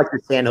didn't have like the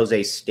San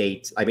Jose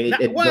State. I mean,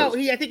 but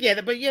he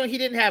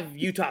didn't have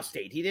Utah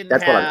State. He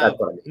didn't have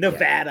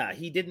Nevada. Yeah.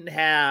 He didn't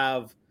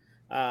have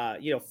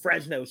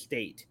Fresno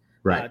State.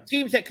 Right.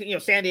 Teams that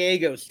San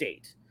Diego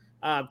State.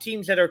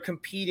 Teams that are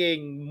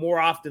competing more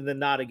often than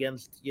not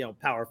against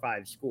Power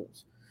 5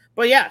 schools.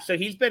 But yeah, so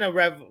he's been a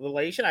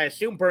revelation. I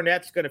assume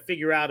Burnett's going to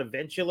figure out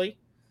eventually.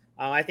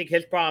 I think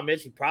his problem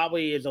is he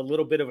probably is a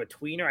little bit of a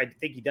tweener. I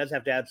think he does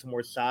have to add some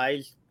more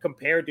size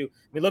compared to.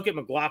 Look at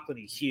McLaughlin;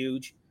 he's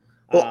huge.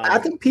 Well, I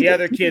think the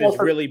other kid is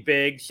really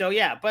big. So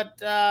yeah,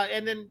 but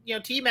and then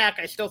T-Mac,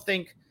 I still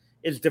think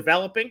is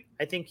developing.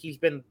 I think he's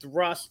been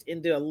thrust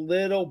into a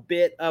little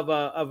bit of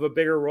a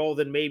bigger role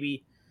than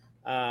maybe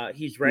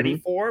he's ready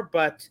for.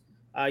 But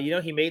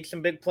he made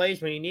some big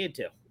plays when he needed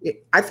to.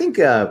 I think.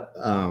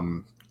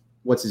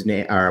 What's his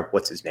name?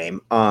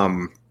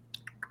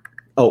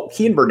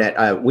 Kean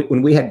Burnett.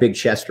 When we had Big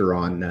Chester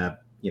on,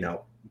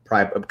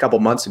 probably a couple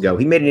months ago,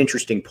 he made an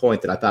interesting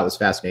point that I thought was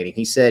fascinating.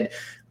 He said,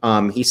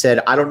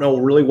 I don't know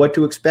really what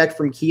to expect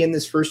from Kean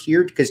this first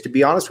year, because to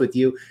be honest with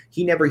you,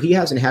 he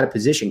hasn't had a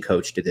position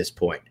coach to this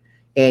point.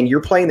 And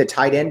you're playing the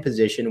tight end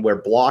position where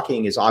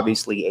blocking is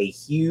obviously a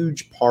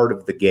huge part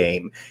of the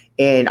game.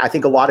 And I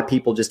think a lot of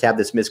people just have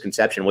this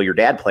misconception, well, your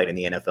dad played in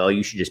the NFL,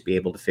 you should just be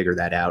able to figure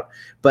that out.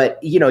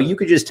 But, you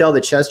could just tell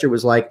that Chester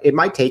was like, it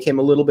might take him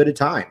a little bit of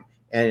time.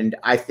 And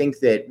I think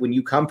that when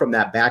you come from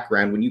that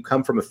background, when you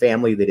come from a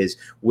family that is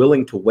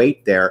willing to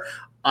wait there,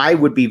 I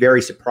would be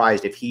very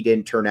surprised if he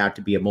didn't turn out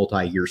to be a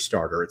multi-year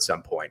starter at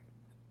some point.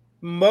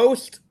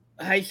 Most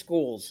high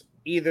schools,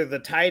 either the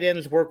tight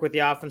ends work with the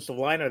offensive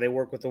line or they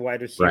work with the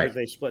wide receivers. Right.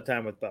 They split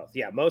time with both.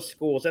 Yeah, most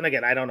schools. And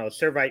again, I don't know.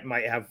 Servite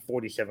might have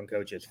 47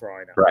 coaches for all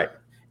I know. Right.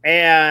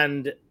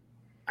 And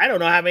I don't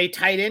know how many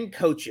tight end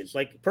coaches,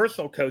 like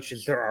personal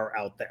coaches, there are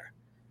out there.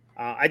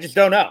 I just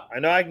don't know. I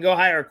know I can go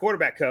hire a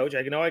quarterback coach.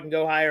 I can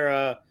go hire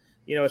a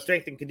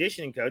strength and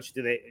conditioning coach.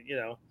 Do they,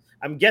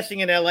 I'm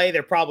guessing in LA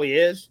there probably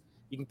is.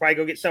 You can probably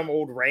go get some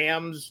old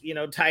Rams,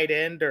 tight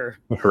end or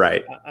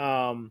right.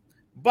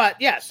 But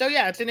yeah, so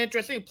yeah, it's an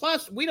interesting.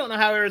 Plus, we don't know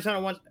how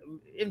Arizona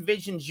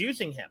envisions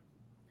using him.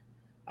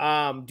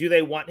 Do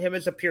they want him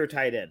as a pure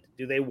tight end?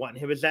 Do they want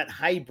him as that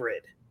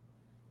hybrid?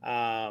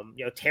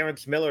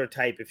 Terrence Miller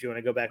type, if you want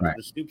to go back to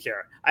the Stoops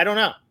era. I don't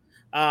know.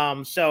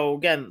 So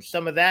again,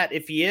 some of that,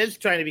 if he is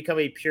trying to become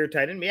a pure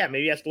tight end,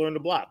 maybe he has to learn to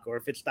block. Or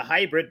if it's the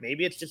hybrid,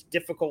 maybe it's just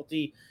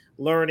difficulty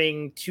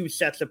learning 2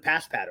 sets of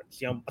pass patterns,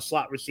 a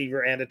slot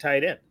receiver and a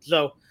tight end.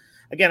 So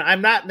again,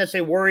 I'm not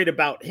necessarily worried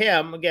about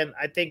him. Again,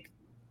 I think,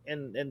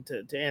 and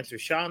to answer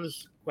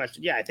Sean's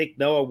question, I think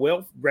Noah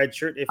will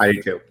redshirt if I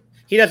do too.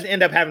 He doesn't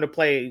end up having to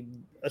play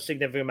a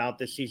significant amount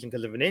this season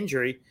because of an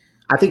injury.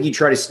 I think you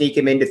try to sneak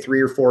him into 3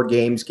 or 4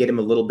 games, get him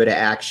a little bit of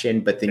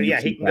action, but then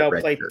he can go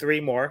play 3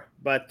 more.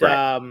 But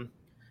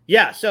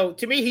so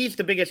to me, he's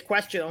the biggest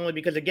question, only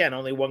because again,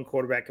 only one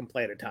quarterback can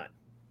play at a time.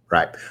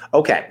 Right.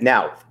 Okay.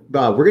 Now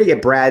we're going to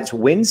get Brad's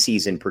win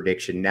season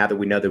prediction now that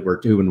we know that we're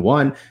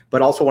 2-1,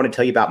 but also want to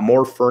tell you about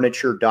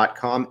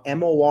morefurniture.com,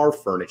 MOR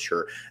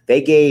Furniture.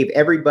 They gave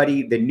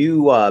everybody the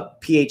new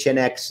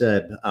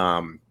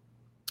PHNX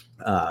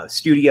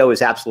studio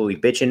is absolutely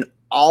bitching.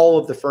 All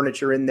of the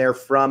furniture in there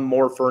from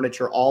More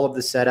Furniture, all of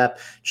the setup.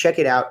 Check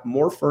it out,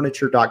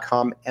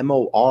 morefurniture.com,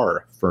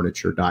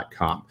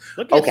 morfurniture.com.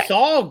 Look at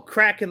Saul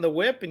cracking the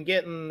whip and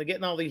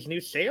getting all these new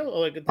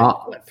sales.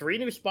 Like 3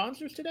 new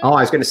sponsors today? Oh,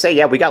 I was going to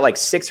say, we got like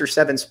 6 or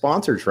 7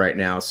 sponsors right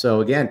now.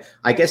 So again,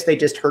 I guess they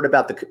just heard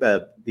about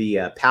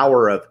the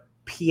power of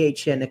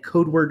PHN, a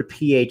code word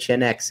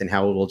PHNX, and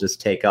how it will just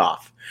take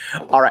off.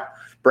 All right.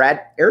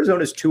 Brad,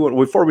 Arizona's 2-1.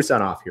 Before we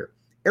sign off here,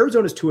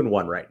 Arizona's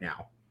 2-1 right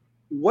now.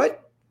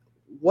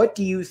 What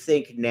do you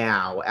think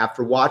now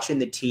after watching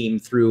the team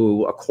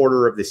through a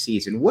quarter of the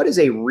season? What is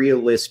a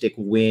realistic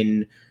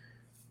win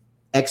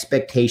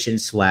expectation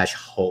 /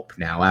 hope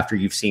now after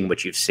you've seen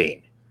what you've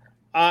seen?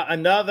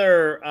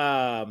 Another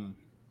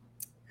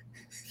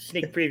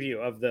sneak preview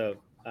of the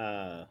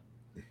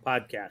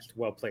podcast.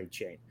 Well played,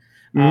 Shane.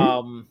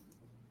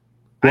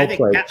 I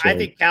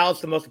think Cal's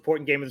the most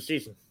important game of the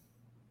season.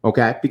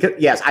 Okay, because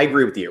yes, I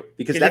agree with you.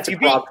 Because that's a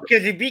problem.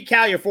 Because you beat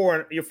Cal, you're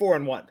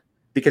 4-1.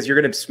 Because you're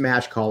going to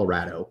smash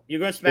Colorado.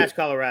 You're going to smash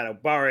Colorado,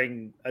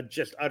 barring a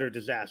just utter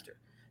disaster.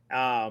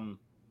 And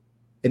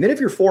then if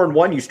you're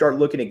 4-1, you start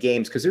looking at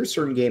games because there's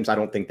certain games I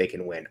don't think they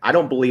can win. I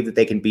don't believe that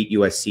they can beat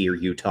USC or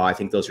Utah. I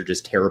think those are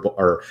just terrible,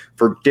 or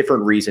for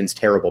different reasons,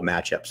 terrible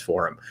matchups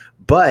for them.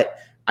 But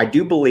I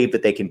do believe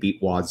that they can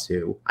beat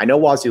Wazoo. I know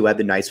Wazoo had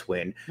the nice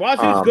win.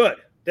 Wazoo's good.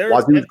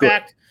 Wazoo's good.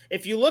 Fact,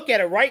 if you look at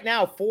it right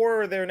now,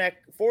 four of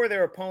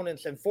their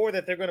opponents and 4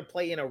 that they're going to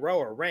play in a row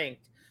are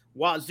ranked.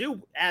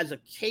 Wazoo has a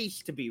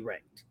case to be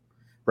ranked.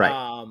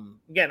 Right.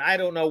 Again, I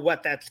don't know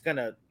what that's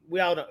gonna. We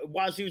all know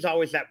Wazoo's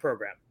always that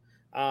program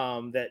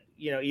that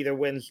either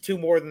wins 2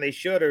 more than they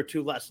should or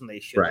 2 less than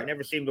they should. Right. They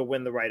never seem to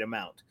win the right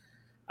amount.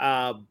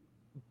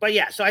 But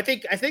yeah, so I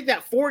think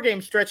that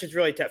 4-game stretch is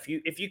really tough.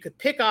 If you could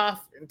pick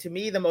off, to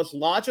me, the most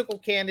logical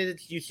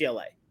candidate's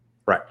UCLA.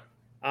 Right.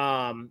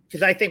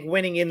 Because I think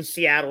winning in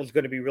Seattle is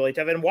going to be really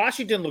tough, and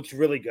Washington looks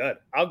really good.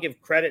 I'll give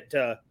credit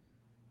to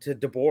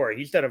DeBoer.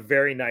 He's done a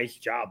very nice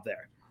job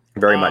there.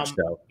 Very much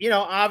so.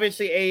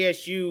 Obviously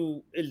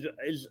ASU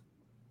is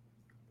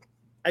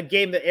a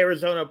game that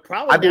Arizona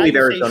probably I believe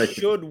Arizona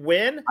should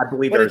win. I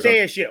believe but Arizona.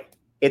 It's ASU.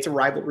 It's a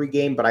rivalry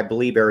game, but I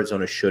believe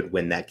Arizona should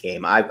win that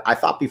game. I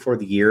thought before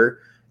the year,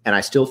 and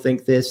I still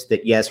think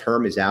that yes,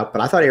 Herm is out,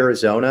 but I thought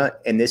Arizona,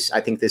 and I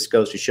think this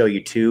goes to show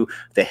you too,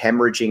 the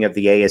hemorrhaging of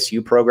the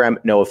ASU program.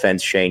 No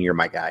offense, Shane, you're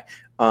my guy.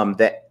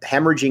 That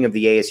hemorrhaging of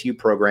the ASU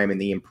program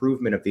and the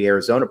improvement of the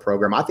Arizona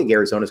program, I think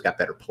Arizona's got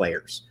better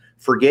players.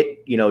 Forget,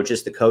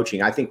 just the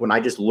coaching. I think when I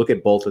just look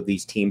at both of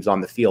these teams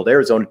on the field,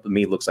 Arizona to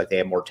me looks like they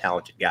have more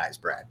talented guys,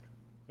 Brad.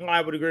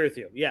 I would agree with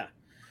you. Yeah.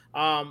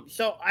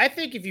 So I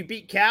think if you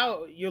beat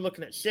Cal, you're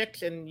looking at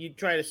 6 and you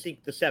try to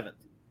seek the 7th.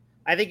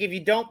 I think if you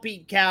don't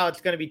beat Cal,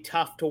 it's going to be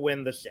tough to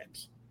win the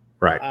 6.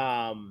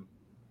 Right.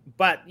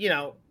 But,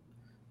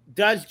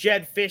 does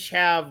Jedd Fisch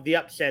have the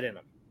upset in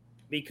him?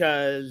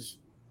 Because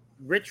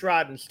Rich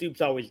Rod and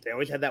Stoops always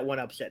had that one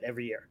upset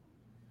every year,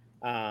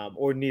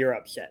 or near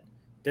upset.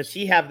 Does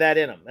he have that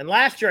in him? And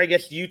last year, I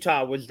guess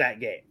Utah was that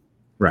game,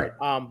 right?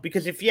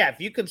 Because if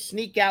you could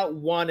sneak out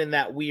one in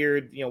that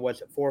weird,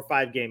 4 or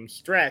 5 game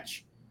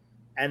stretch,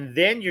 and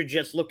then you're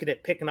just looking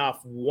at picking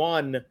off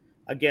one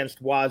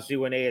against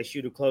Wazoo and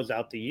ASU to close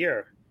out the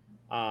year,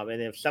 and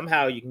if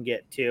somehow you can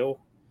get 2,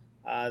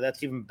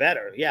 that's even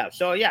better. Yeah.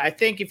 So yeah, I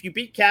think if you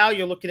beat Cal,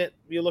 you're looking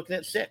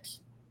at 6.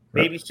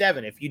 Maybe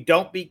 7. If you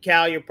don't beat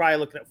Cal, you're probably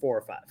looking at 4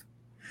 or 5.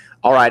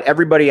 All right,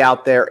 everybody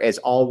out there, as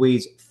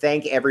always,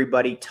 thank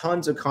everybody.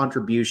 Tons of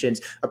contributions.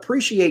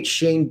 Appreciate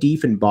Shane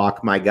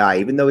Diefenbach, my guy.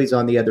 Even though he's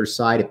on the other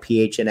side of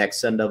PHNX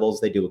Sun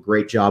Devils, they do a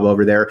great job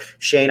over there.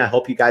 Shane, I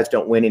hope you guys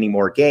don't win any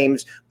more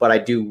games, but I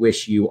do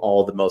wish you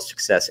all the most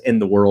success in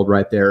the world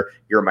right there.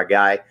 You're my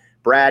guy.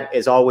 Brad,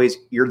 as always,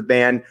 you're the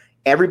man.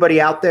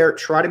 Everybody out there,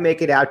 try to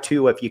make it out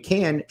to, if you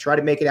can, try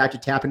to make it out to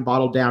Tap and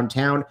Bottle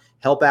downtown.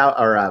 Help out,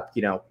 or,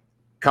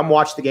 come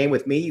watch the game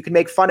with me. You can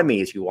make fun of me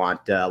as you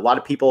want. A lot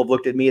of people have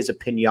looked at me as a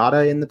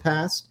piñata in the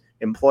past,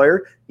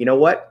 employer. You know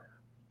what?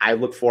 I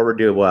look forward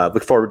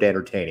to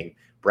entertaining.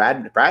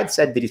 Brad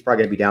said that he's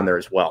probably going to be down there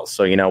as well.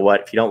 So you know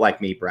what? If you don't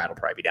like me, Brad will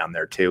probably be down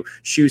there too.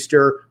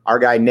 Schuster, our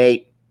guy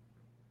Nate,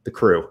 the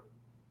crew.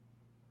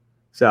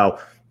 So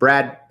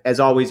Brad, as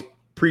always,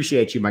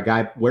 appreciate you, my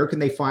guy. Where can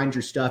they find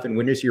your stuff, and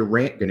when is your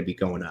rant going to be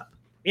going up?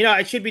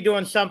 I should be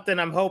doing something.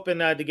 I'm hoping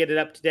to get it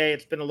up today.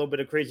 It's been a little bit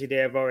of a crazy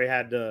day. I've already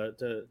had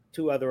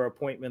 2 other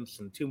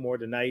appointments and 2 more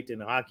tonight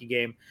in a hockey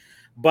game.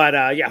 But,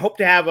 hope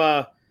to have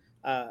a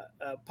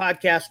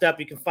podcast up.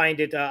 You can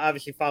find it.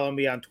 Obviously, follow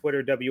me on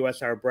Twitter,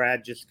 WSR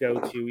Brad. Just go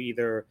to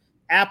either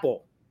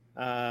Apple,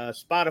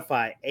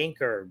 Spotify,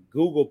 Anchor,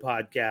 Google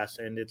Podcasts,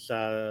 and it's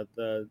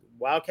the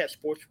Wildcat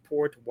Sports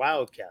Report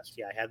Wildcast.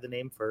 Yeah, I had the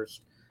name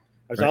first.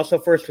 I was also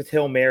first with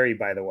Hill Mary,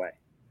 by the way.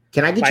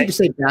 Can I get you to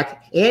say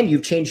back? And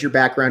you've changed your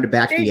background to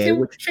back the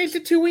A. Changed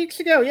it 2 weeks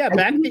ago. Yeah,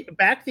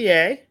 back the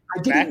A.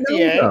 I didn't know,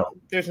 though.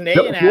 There's an A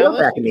in Alice.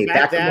 Back in the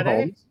back that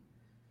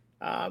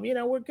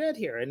A. We're good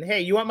here. And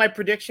hey, you want my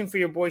prediction for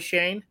your boy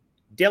Shane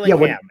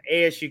Dillingham,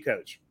 ASU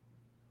coach?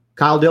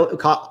 Kyle.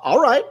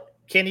 All right,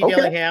 Kenny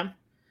Dillingham.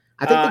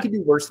 I think they could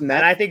do worse than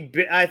that.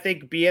 And I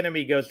think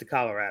Bieniemy goes to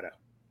Colorado.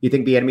 You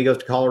think Bieniemy goes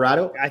to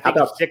Colorado? I think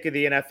he's sick of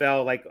the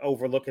NFL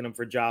overlooking him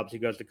for jobs. He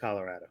goes to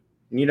Colorado.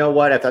 You know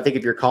what? I think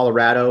if you're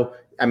Colorado,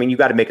 you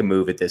got to make a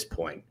move at this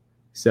point.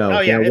 So,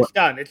 it's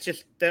done. It's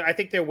just I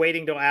think they're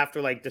waiting till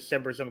after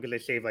December or something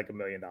because they save $1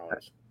 million.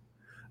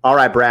 All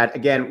right, Brad.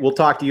 Again, we'll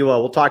talk to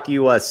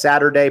you.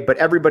 Saturday. But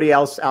everybody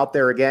else out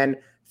there, again,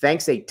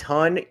 Thanks a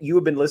ton. You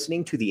have been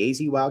listening to the AZ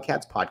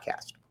Wildcats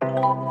podcast.